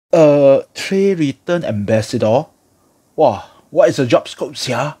Tray return ambassador? Wow, what is the job scope,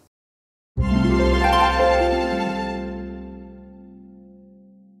 sia?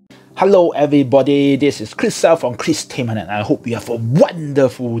 Hello everybody, this is Kriscell from Kristainment and I hope you have a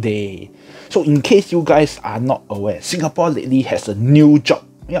wonderful day. So in case you guys are not aware, Singapore lately has a new job.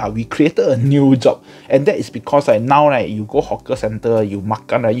 Yeah, we created a new job, and that is because now you go hawker center, you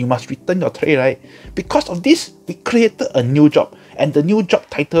makan, you must return your tray, right? Because of this, we created a new job, and the new job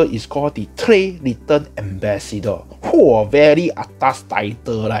title is called the Tray Return Ambassador. Oh, very atas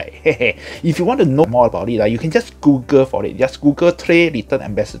title, right? If you want to know more about it, you can just Google for it. Just Google Tray Return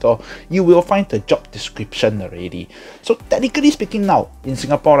Ambassador. You will find the job description already. So technically speaking, now in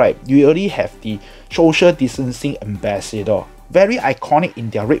Singapore, right, you already have the Social Distancing Ambassador. Very iconic in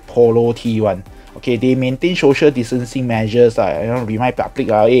their red polo tee one. Okay, they maintain social distancing measures. Remind public,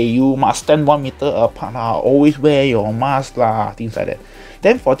 hey, you must stand 1 meter apart. Always wear your mask, things like that.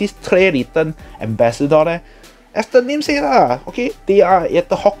 Then for this Tray Return Ambassador, as the name says, okay, they are at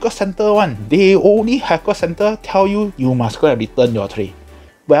the hawker center one. They only hawker center tell you must go and return your tray.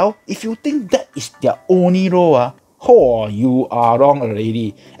 Well, if you think that is their only role, you are wrong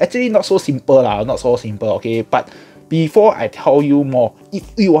already. Actually, not so simple, okay, but before I tell you more, if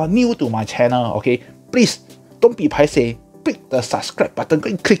you are new to my channel, okay, please don't be paiseh. Click the subscribe button, go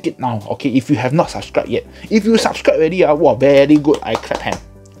and click it now, okay, if you have not subscribed yet. If you subscribe already, wow, very good, I clap hand.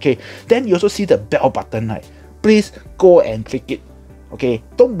 Okay, then you also see the bell button, right? Please go and click it. Okay,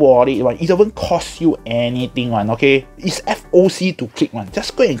 don't worry, it doesn't cost you anything, okay? It's FOC to click one.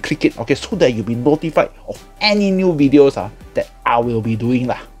 Just go and click it, okay, so that you'll be notified of any new videos that I will be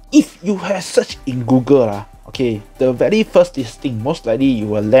doing. If you have searched in Google, okay, the very first listing, most likely you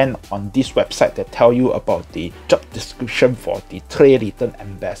will land on this website that tell you about the job description for the Tray Return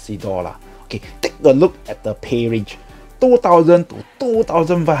Ambassador. Okay, take a look at the pay range, $2,000 to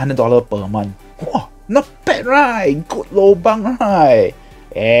 $2,500 per month. Wow, not bad, right? Good lobang, right?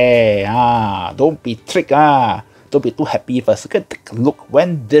 Hey, don't be tricked, don't be too happy first. Okay, take a look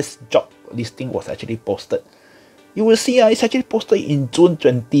when this job listing was actually posted. You will see it's actually posted in June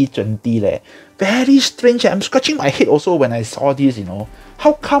 2020. Very strange. I'm scratching my head also when I saw this,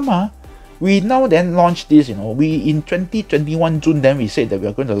 How come we now then launched this, We in 2021 June then we said that we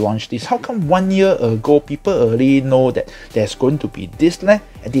are going to launch this. How come 1 year ago people already know that there's going to be this and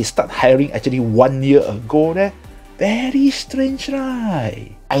they start hiring actually 1 year ago? Very strange,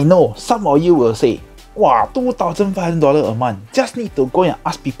 right? I know some of you will say, wow, $2,500 a month. Just need to go and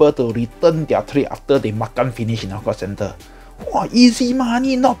ask people to return their tray after they makan finish in hawker center. Wow, easy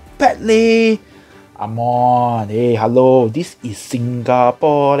money, not bad leh. Come on, hey, hello, this is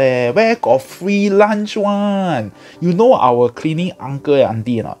Singapore leh. Where got free lunch one? You know our cleaning uncle and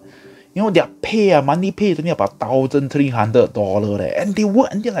auntie or not? Their pay, monthly pay is only about $1,300 and they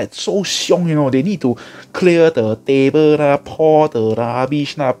work until like so xiong, they need to clear the table, pour the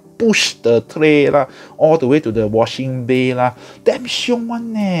rubbish, push the tray, all the way to the washing bay, damn xiong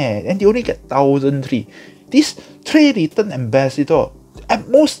one, and they only get $1,300. This Tray Return Ambassador at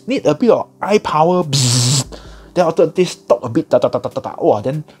most need a bit of eye power, then after they stop a bit, then got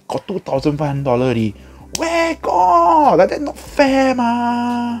 $2,500 already. Where God? Like that not fair,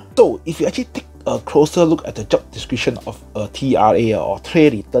 ma. So if you actually take a closer look at the job description of a TRA or Tray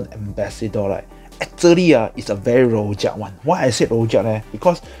Return Ambassador, actually it's a very rojak one. Why I said rojak?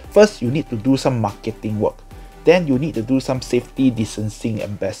 Because first you need to do some marketing work. Then you need to do some safety distancing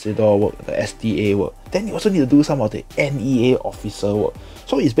ambassador work, the SDA work. Then you also need to do some of the NEA officer work.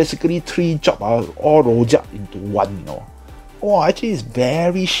 So it's basically 3 jobs all rojak into one, Oh, actually it's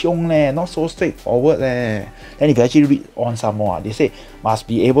very xiong not so straightforward Then if you actually read on some more, they say must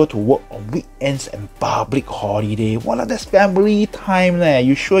be able to work on weekends and public holiday. Well, that's family time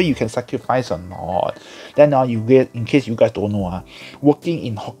You sure you can sacrifice or not? Then you get, in case you guys don't know, working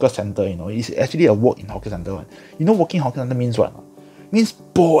in hawker center, it's actually a work in hawker center one. Working in hawker center means what? Means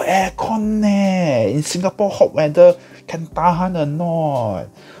bo aircon in Singapore hot weather can tahan or not?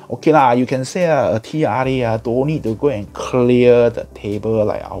 Okay you can say a TRA don't need to go and clear the table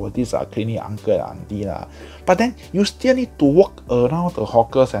like this cleaning uncle and auntie but then you still need to walk around the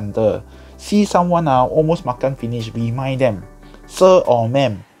hawker center, see someone almost makan finish, remind them, sir or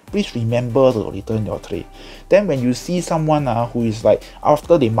ma'am, please remember to return your tray. Then when you see someone who is like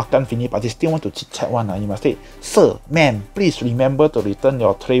after they makan finish but they still want to chit chat you must say, sir, ma'am, please remember to return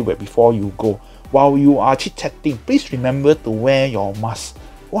your tray before you go. While you are chit chatting, please remember to wear your mask.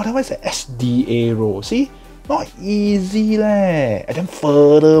 That was an SDA role. See, not easy And then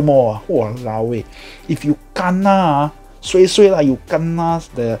furthermore, if you kena, you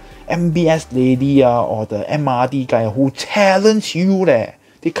kena the MBS lady or the MRT guy who challenge you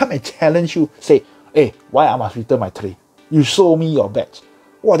They come and challenge you, say, hey, why I must return my tray? You show me your badge.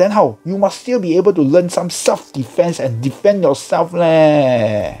 Well, then how? You must still be able to learn some self-defense and defend yourself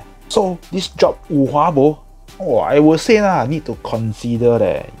leh. So this job, I will say need to consider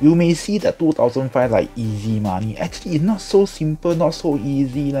that. You may see the 2005 like easy money. Actually, it's not so simple, not so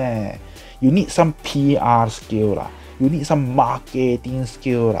easy leh. You need some PR skill lah. You need some marketing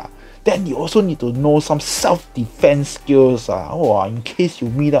skill lah. Then you also need to know some self-defense skills in case you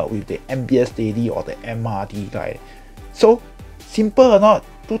meet up with the MBS lady or the MRT guy. So, simple or not?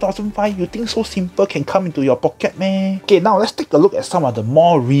 2005, you think so simple can come into your pocket, man? Okay, now let's take a look at some of the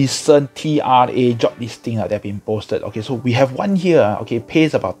more recent TRA job listings that have been posted. Okay, so we have one here, okay,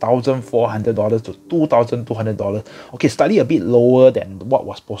 pays about $1,400 to $2,200. Okay, slightly a bit lower than what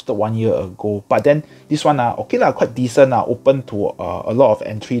was posted 1 year ago. But then this one, okay lah, quite decent, open to a lot of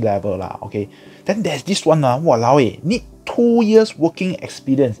entry level lah, okay. Then there's this one, need 2 years working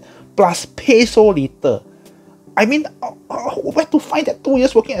experience plus pay so little. I mean, where to find that 2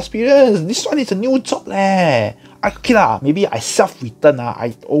 years working experience? This one is a new job leh. Okay lah, maybe I self-return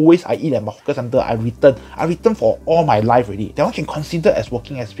I eat at my hawker center, I return for all my life already. That one can consider as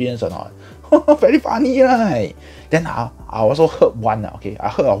working experience or not? Very funny, right? Then I also heard one, okay, I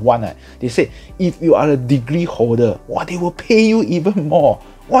heard of one, they said if you are a degree holder, they will pay you even more.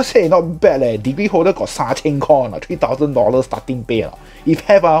 Say not bad leh. Degree holder got 3,000 $3,000 starting pay. If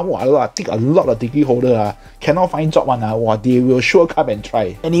have I think a lot of degree holder cannot find job they will sure come and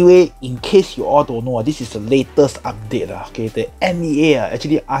try. Anyway, in case you all don't know, this is the latest update okay. The NEA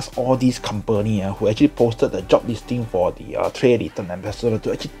actually asked all these companies who actually posted the job listing for the trade return ambassador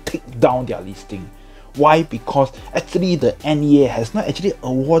to actually take down their listing. Why? Because actually the NEA has not actually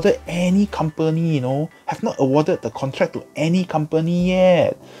awarded any company, have not awarded the contract to any company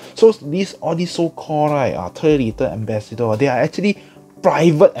yet. So all these so-called trade return ambassador, they are actually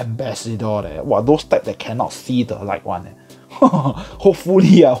private ambassador. Those type that cannot see the light one.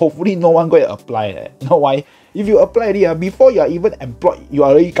 Hopefully no one go and apply. You know why? If you apply before you are even employed, you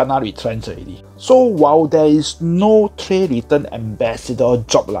are already gonna retrench already. So while there is no trade return ambassador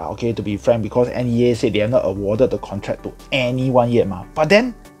job okay, to be frank, because NEA said they have not awarded the contract to anyone yet but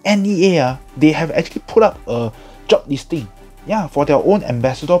then NEA they have actually put up a job listing for their own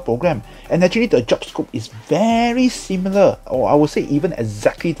ambassador program, and actually the job scope is very similar, or I would say even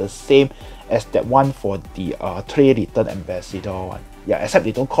exactly the same as that one for the trade return ambassador one. Except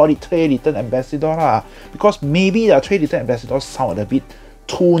they don't call it trade return ambassador because maybe the trade return ambassador sound a bit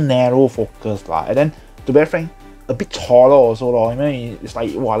too narrow focused and then to be frank, a bit taller also I mean, it's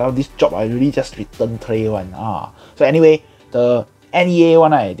like this job I really just return trade one So anyway, the NEA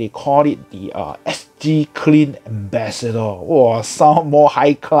one they call it the SG Clean Ambassador. Sound more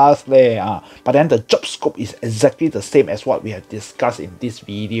high class there but then the job scope is exactly the same as what we have discussed in this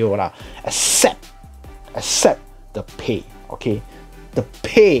video except the pay. Okay, the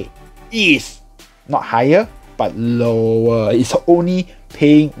pay is not higher but lower. It's only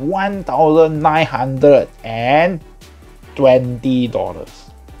paying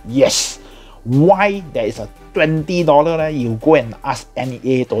 $1,920. Yes. Why there is a $20? You go and ask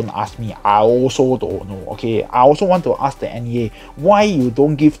NEA, don't ask me. I also don't know. Okay, I also want to ask the NEA why you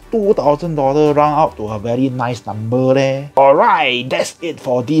don't give $2,000 round up to a very nice number there. Alright, that's it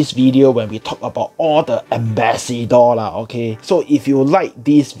for this video when we talk about all the ambassador okay. So if you like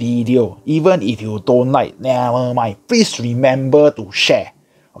this video, even if you don't like, never mind, please remember to share.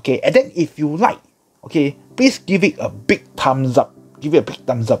 Okay, and then if you like, okay, please give it a big thumbs up. Give it a big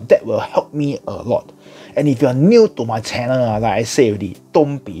thumbs up, that will help me a lot. And if you're new to my channel, like I say already,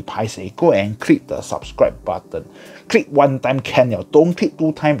 don't be paiseh, go and click the subscribe button. Click one time can, don't click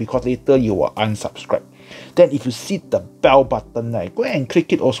 2 times because later you will unsubscribe. Then if you see the bell button, go and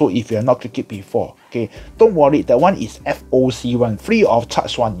click it also if you have not clicked it before. Okay, don't worry, that one is FOC one, free of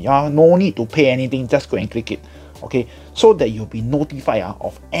charge one. No need to pay anything, just go and click it. Okay, so that you'll be notified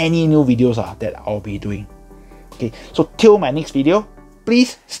of any new videos that I'll be doing. Okay, so till my next video,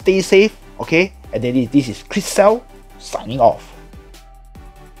 please stay safe, okay? And then this is Kriscell signing off.